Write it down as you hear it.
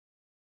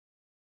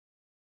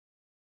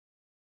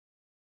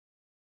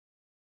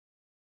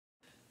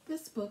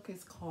This book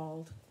is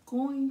called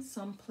Goin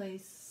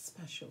Someplace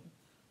Special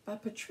by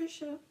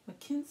Patricia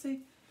McKissack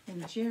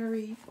and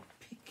Jerry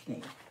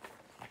Pinkney.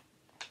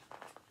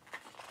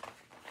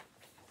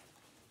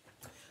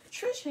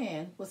 Trish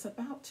Ann was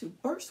about to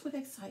burst with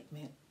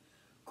excitement.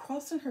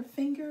 Crossing her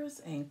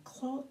fingers and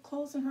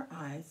closing her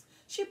eyes,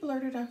 she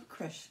blurted out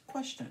her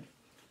question.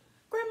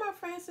 Grandma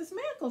Frances,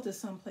 may I go to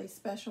someplace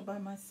special by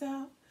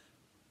myself?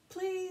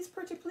 Please,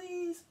 pretty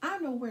please, I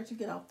know where to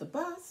get off the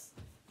bus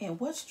and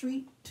what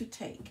street to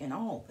take and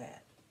all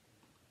that.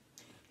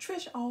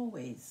 Trish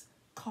always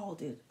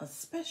called it a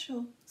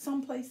special,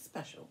 someplace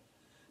special,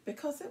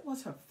 because it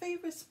was her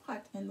favorite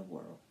spot in the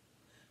world.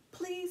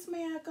 Please,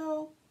 may I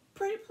go?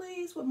 Pretty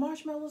please, with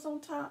marshmallows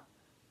on top?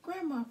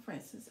 Grandma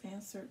Frances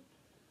answered,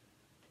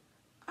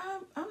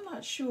 I'm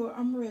not sure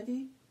I'm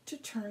ready to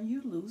turn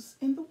you loose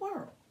in the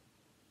world.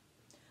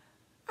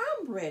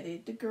 I'm ready,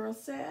 the girl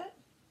said,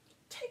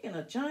 taking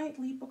a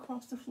giant leap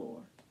across the floor.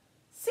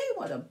 See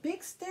what a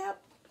big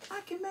step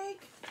I can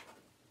make?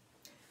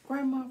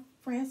 Grandma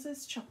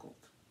Frances chuckled,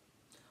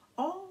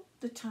 all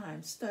the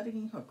time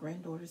studying her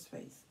granddaughter's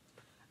face.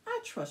 I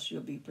trust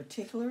you'll be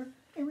particular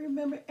and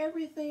remember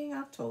everything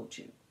I've told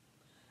you.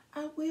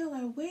 I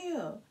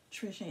will,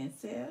 Trish Ann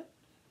said,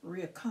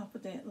 real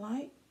confident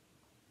like.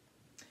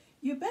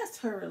 You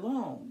best hurry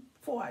along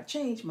before I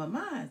change my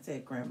mind,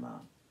 said Grandma.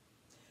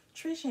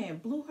 Trish Ann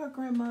blew her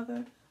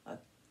grandmother a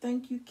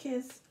thank you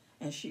kiss,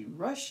 and she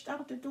rushed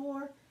out the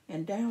door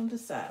and down the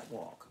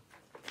sidewalk.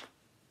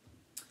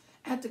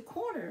 At the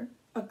corner,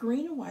 a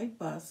green and white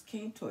bus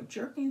came to a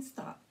jerking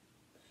stop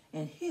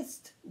and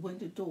hissed when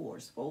the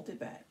doors folded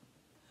back.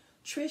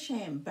 Trish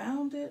Ann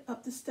bounded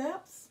up the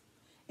steps,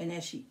 and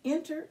as she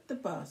entered the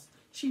bus,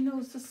 she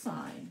noticed a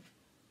sign,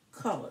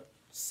 colored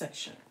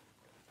section.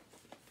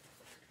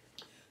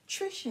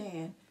 Trish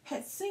Ann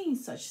had seen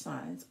such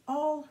signs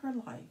all her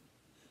life.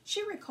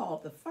 She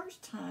recalled the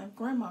first time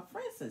Grandma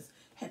Frances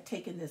had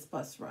taken this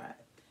bus ride.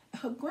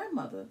 Her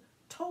grandmother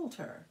told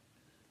her,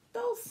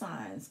 those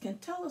signs can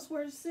tell us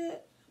where to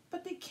sit,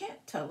 but they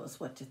can't tell us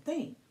what to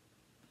think.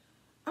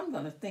 I'm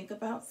going to think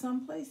about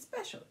someplace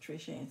special,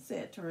 Trish Ann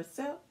said to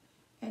herself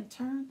and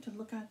turned to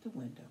look out the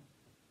window.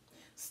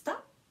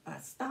 Stop by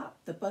stop,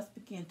 the bus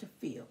began to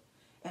fill.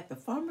 At the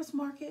farmer's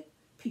market,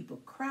 people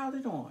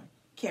crowded on,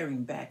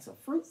 carrying bags of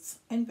fruits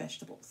and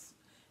vegetables.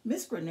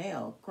 Miss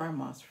Grinnell,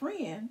 Grandma's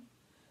friend,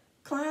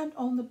 climbed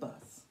on the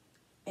bus.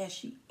 As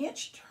she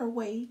inched her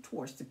way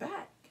towards the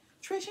back,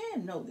 Trish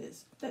Ann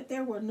noticed that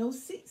there were no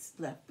seats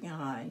left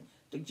behind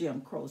the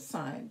Jim Crow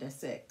sign that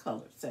said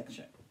colored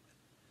section.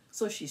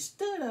 So she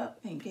stood up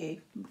and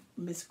gave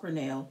Miss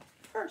Grinnell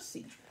her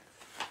seat.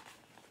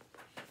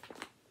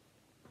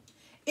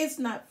 It's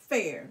not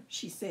fair,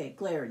 she said,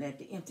 glaring at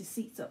the empty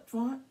seats up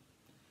front.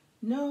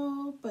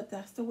 No, but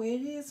that's the way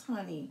it is,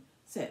 honey,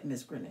 said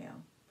Miss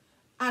Grinnell.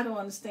 I don't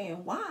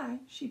understand why,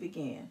 she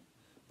began.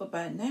 But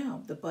by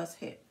now, the bus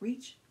had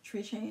reached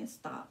Trish Ann's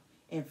stop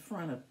in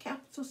front of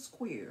Capitol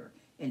Square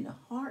in the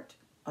heart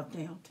of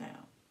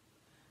downtown.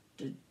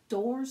 The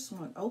doors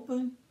swung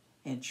open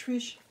and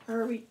Trish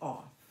hurried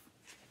off.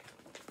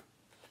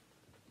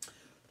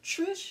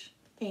 Trish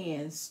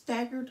Ann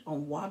staggered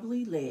on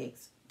wobbly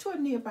legs to a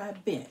nearby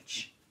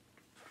bench.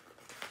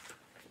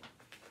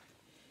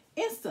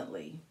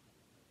 Instantly,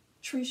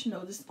 Trish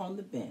noticed on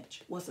the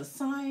bench was a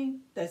sign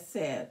that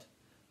said,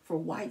 for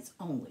whites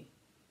only.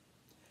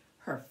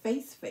 Her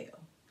face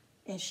fell,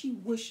 and she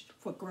wished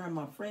for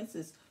Grandma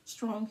Frances'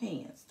 strong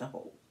hands to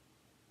hold.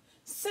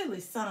 Silly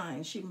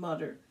sign, she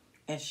muttered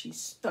as she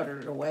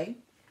stuttered away.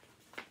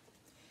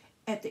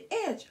 At the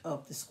edge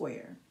of the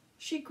square,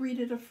 she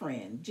greeted a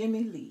friend,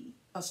 Jimmy Lee,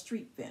 a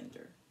street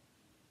vendor.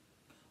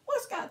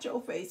 What's got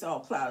your face all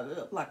clouded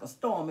up like a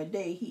stormy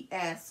day? He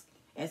asked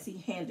as he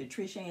handed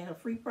Trish Ann a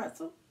free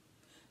pretzel.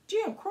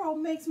 Jim Crow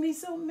makes me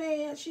so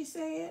mad, she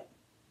said.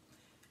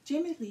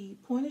 Jimmy Lee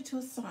pointed to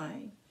a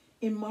sign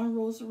in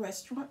Monroe's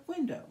restaurant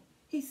window.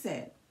 He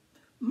said,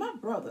 my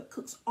brother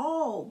cooks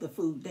all the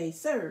food they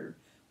serve,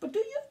 but do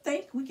you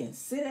think we can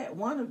sit at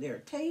one of their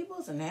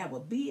tables and have a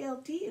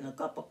BLT and a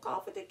cup of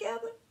coffee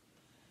together?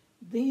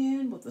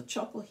 Then, with a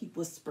chuckle, he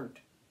whispered,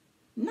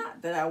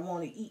 not that I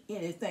want to eat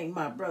anything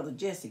my brother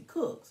Jesse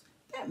cooks.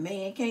 That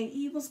man can't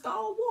even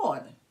scald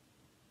water.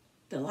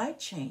 The light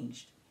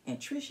changed, and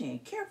Trish Ann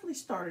carefully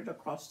started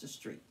across the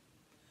street.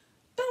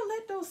 Don't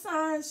let those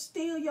signs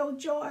steal your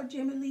joy,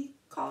 Jimmy Lee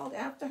called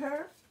after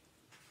her.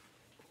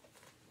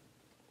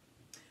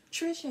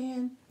 Trish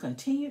Ann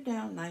continued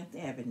down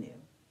 9th Avenue.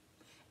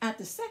 At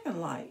the second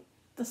light,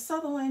 the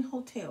Sutherland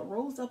Hotel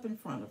rose up in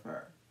front of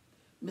her.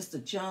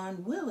 Mr.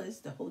 John Willis,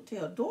 the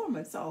hotel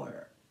doorman, saw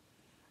her.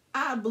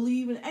 I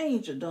believe an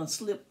angel done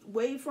slipped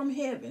away from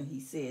heaven, he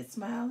said,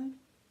 smiling.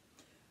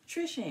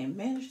 Trish Ann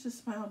managed to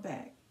smile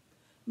back.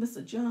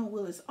 Mr. John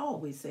Willis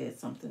always said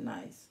something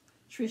nice.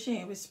 Trish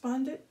Ann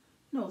responded,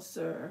 no,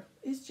 sir,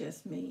 it's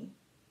just me.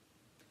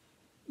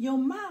 Your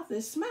mouth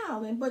is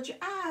smiling, but your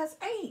eyes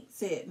ain't,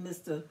 said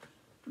Mr.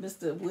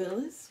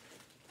 Willis.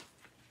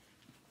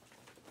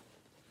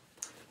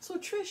 So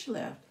Trish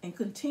left and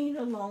continued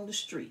along the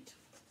street.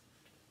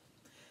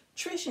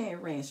 Trish Ann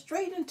ran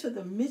straight into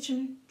the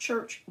mission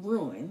church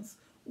ruins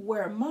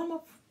where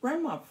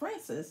Grandma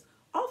Frances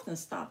often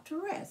stopped to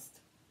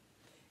rest.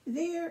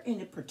 There, in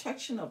the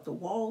protection of the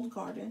walled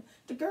garden,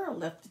 the girl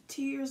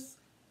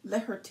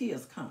let her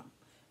tears come.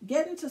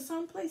 Getting to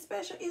someplace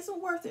special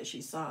isn't worth it,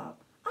 she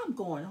sobbed. I'm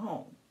going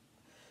home.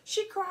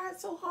 She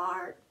cried so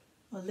hard,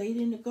 a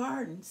lady in the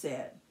garden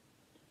said,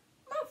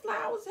 My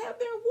flowers have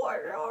been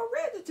watered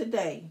already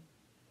today.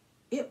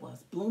 It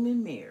was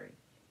Blooming Mary,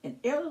 an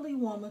elderly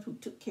woman who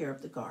took care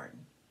of the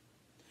garden.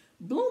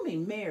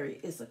 Blooming Mary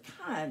is a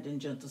kind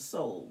and gentle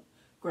soul,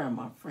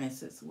 Grandma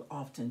Frances would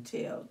often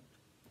tell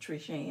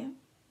Trish Ann.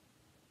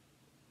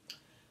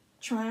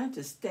 Trying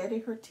to steady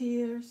her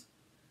tears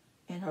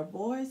and her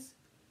voice,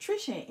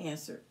 Trish Ann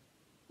answered,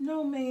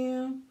 No,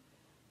 ma'am.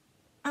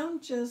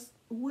 I'm just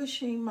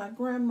wishing my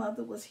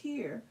grandmother was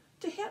here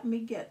to help me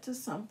get to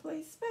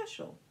someplace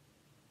special.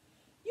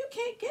 You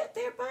can't get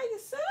there by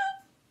yourself?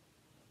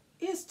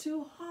 It's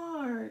too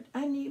hard.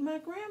 I need my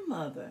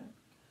grandmother.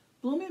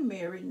 Blooming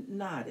Mary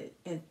nodded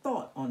and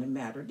thought on the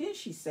matter. Then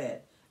she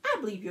said,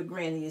 I believe your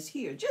granny is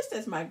here, just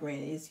as my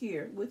granny is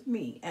here with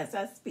me as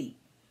I speak.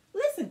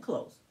 Listen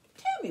close.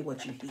 Tell me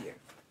what you hear.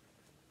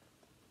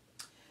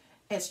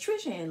 As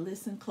Trish Ann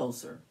listened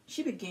closer,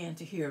 she began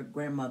to hear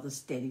grandmother's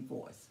steady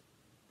voice.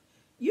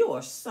 You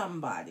are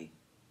somebody,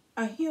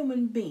 a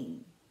human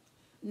being,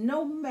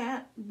 no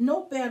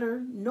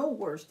better, no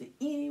worse than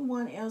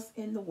anyone else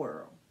in the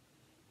world.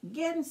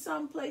 Getting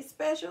someplace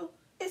special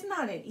is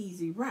not an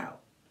easy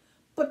route,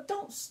 but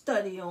don't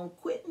study on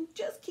quitting.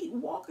 Just keep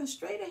walking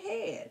straight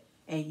ahead,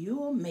 and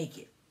you'll make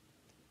it.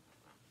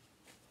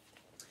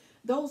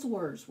 Those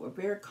words were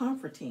very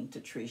comforting to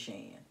Trish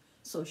Ann,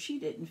 so she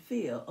didn't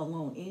feel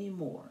alone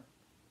anymore.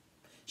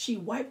 She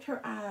wiped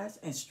her eyes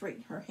and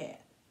straightened her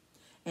hat,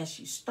 and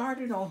she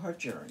started on her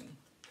journey.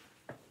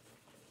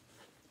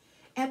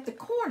 At the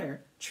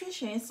corner,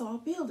 Trish Ann saw a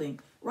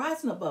building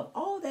rising above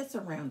all that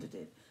surrounded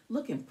it.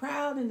 Looking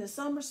proud in the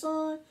summer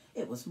sun,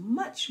 it was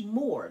much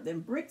more than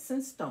bricks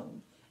and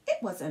stone.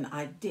 It was an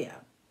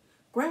idea.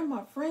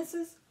 Grandma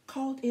Frances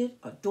called it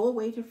a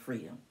doorway to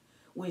freedom.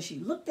 When she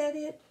looked at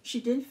it,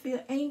 she didn't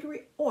feel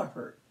angry or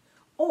hurt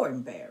or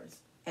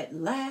embarrassed. At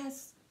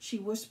last, she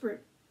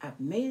whispered,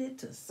 I've made it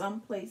to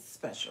someplace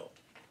special.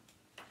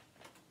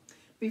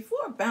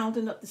 Before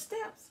bounding up the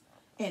steps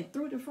and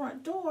through the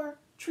front door,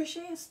 Trish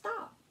Ann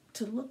stopped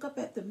to look up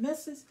at the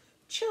message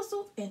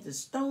chiseled into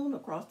stone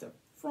across the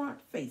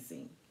front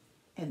facing,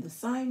 and the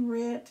sign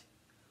read,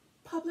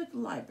 Public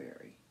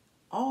Library.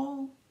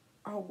 All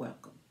are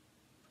welcome.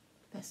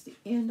 That's the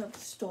end of the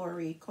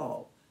story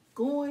called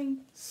Goin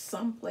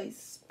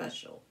Someplace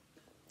Special.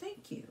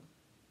 Thank you.